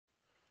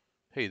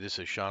Hey, this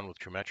is Sean with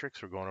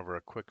Tremetrics. We're going over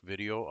a quick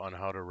video on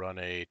how to run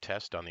a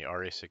test on the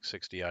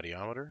RA660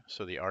 audiometer.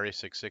 So the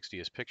RA660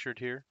 is pictured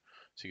here.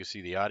 So you can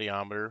see the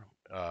audiometer,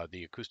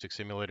 the acoustic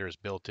simulator is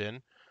built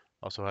in.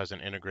 Also has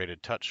an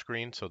integrated touch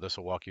screen, so this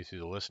will walk you through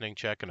the listening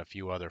check and a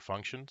few other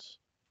functions.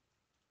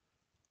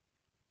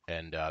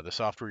 And the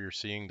software you're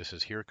seeing, this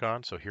is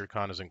HearCon. So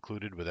HearCon is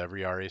included with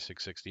every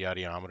RA660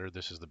 audiometer.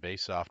 This is the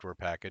base software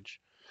package.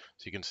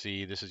 So you can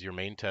see this is your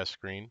main test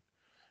screen.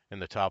 In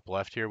the top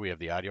left here, we have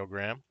the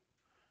audiogram.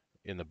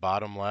 In the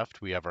bottom left,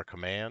 we have our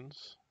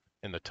commands.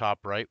 In the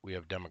top right, we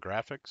have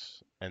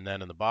demographics. And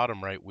then in the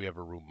bottom right, we have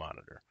a room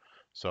monitor.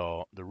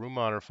 So the room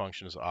monitor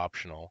function is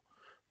optional,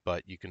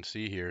 but you can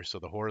see here, so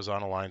the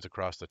horizontal lines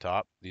across the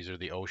top, these are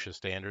the OSHA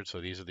standards.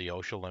 So these are the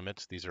OSHA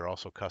limits. These are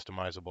also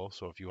customizable.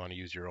 So if you want to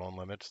use your own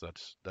limits,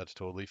 that's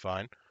totally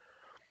fine.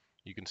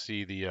 You can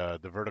see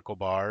the vertical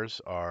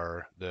bars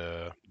are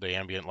the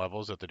ambient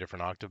levels at the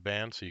different octave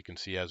bands. So you can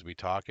see as we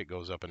talk, it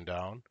goes up and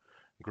down.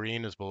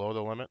 Green is below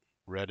the limit.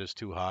 Red is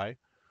too high.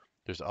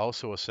 There's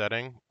also a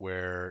setting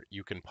where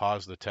you can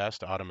pause the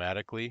test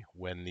automatically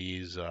when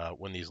these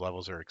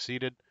levels are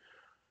exceeded,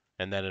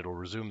 and then it'll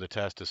resume the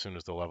test as soon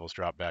as the levels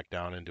drop back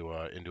down into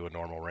a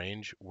normal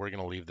range. We're going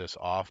to leave this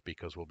off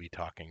because we'll be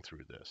talking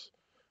through this.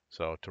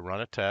 So to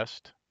run a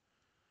test,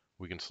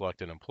 we can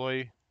select an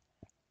employee.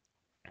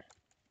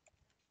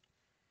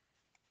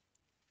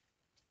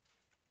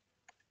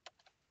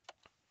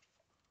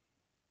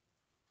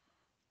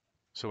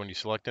 So when you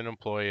select an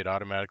employee, it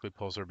automatically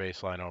pulls their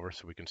baseline over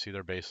so we can see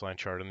their baseline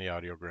chart in the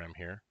audiogram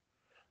here.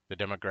 The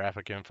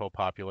demographic info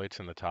populates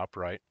in the top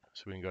right,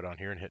 so we can go down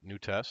here and hit new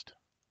test.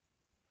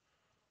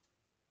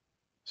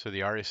 So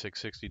the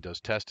RA660 does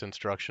test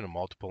instruction in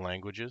multiple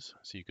languages.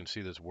 So you can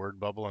see this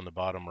word bubble in the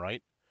bottom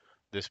right.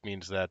 This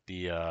means that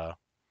the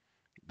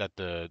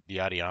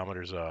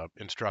audiometer is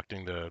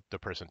instructing the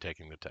person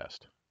taking the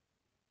test.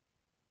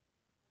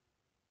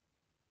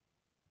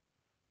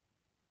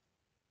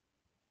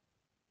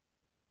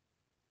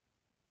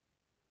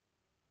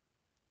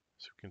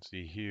 So you can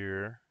see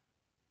here.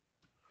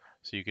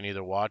 So you can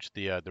either watch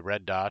the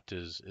red dot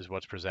is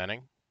what's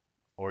presenting,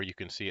 or you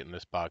can see it in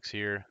this box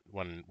here.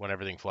 When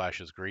everything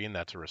flashes green,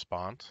 that's a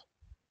response.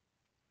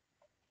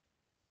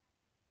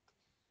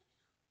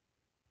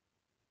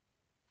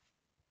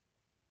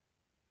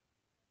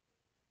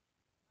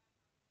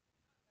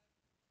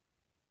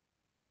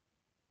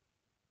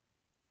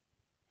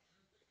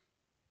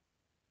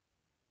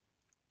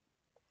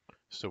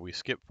 So we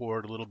skip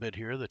forward a little bit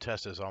here. The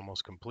test is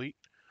almost complete.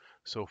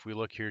 So if we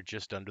look here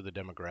just under the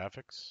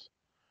demographics,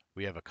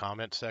 we have a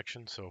comment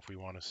section. So if we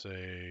want to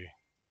say,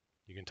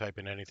 you can type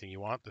in anything you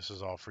want. This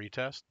is all free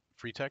text.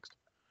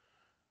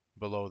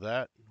 Below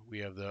that, we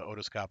have the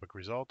otoscopic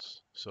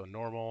results. So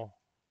normal,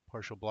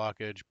 partial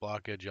blockage,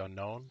 blockage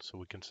unknown. So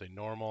we can say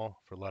normal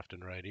for left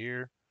and right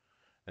ear.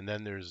 And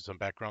then there's some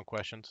background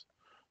questions.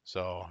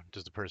 So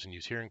does the person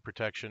use hearing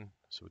protection?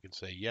 So we can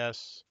say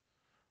yes.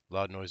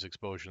 Loud noise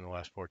exposure in the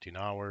last 14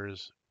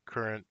 hours.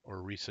 Current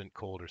or recent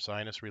cold or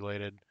sinus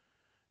related.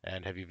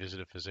 And have you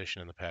visited a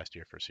physician in the past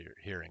year for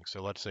hearing?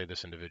 So let's say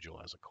this individual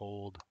has a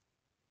cold.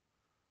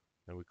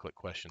 Then we click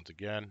questions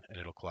again, and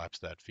it'll collapse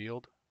that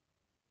field.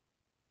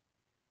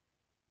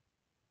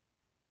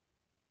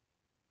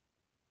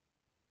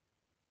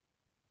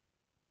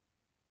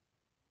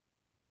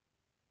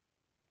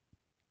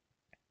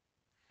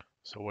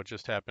 So what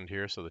just happened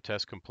here, so the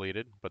test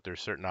completed, but there's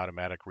certain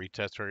automatic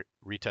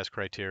retest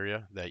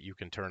criteria that you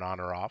can turn on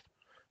or off.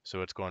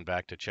 So it's going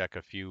back to check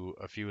a few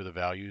of the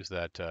values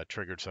that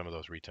triggered some of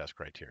those retest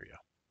criteria.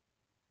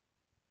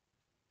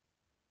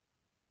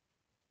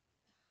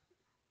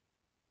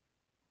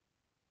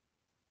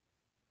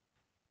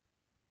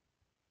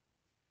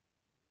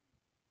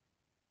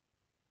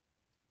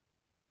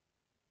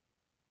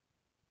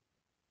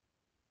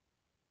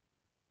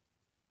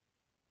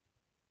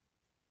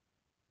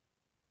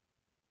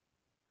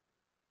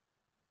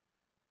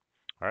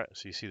 All right,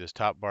 so you see this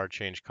top bar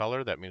change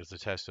color. That means the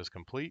test is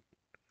complete.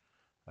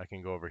 I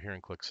can go over here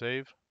and click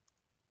save.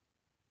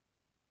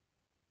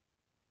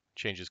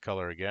 Changes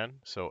color again.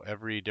 So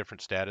every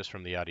different status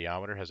from the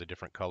audiometer has a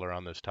different color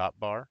on this top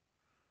bar.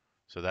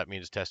 So that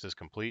means test is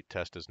complete.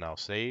 Test is now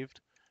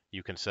saved.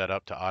 You can set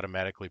up to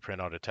automatically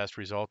print out a test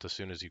result as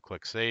soon as you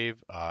click save.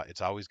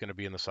 It's always going to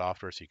be in the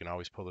software, so you can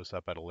always pull this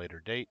up at a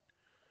later date.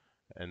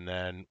 And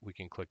then we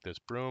can click this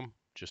broom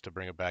just to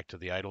bring it back to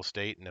the idle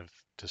state and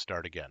to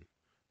start again.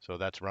 So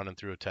that's running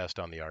through a test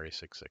on the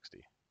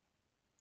RA660.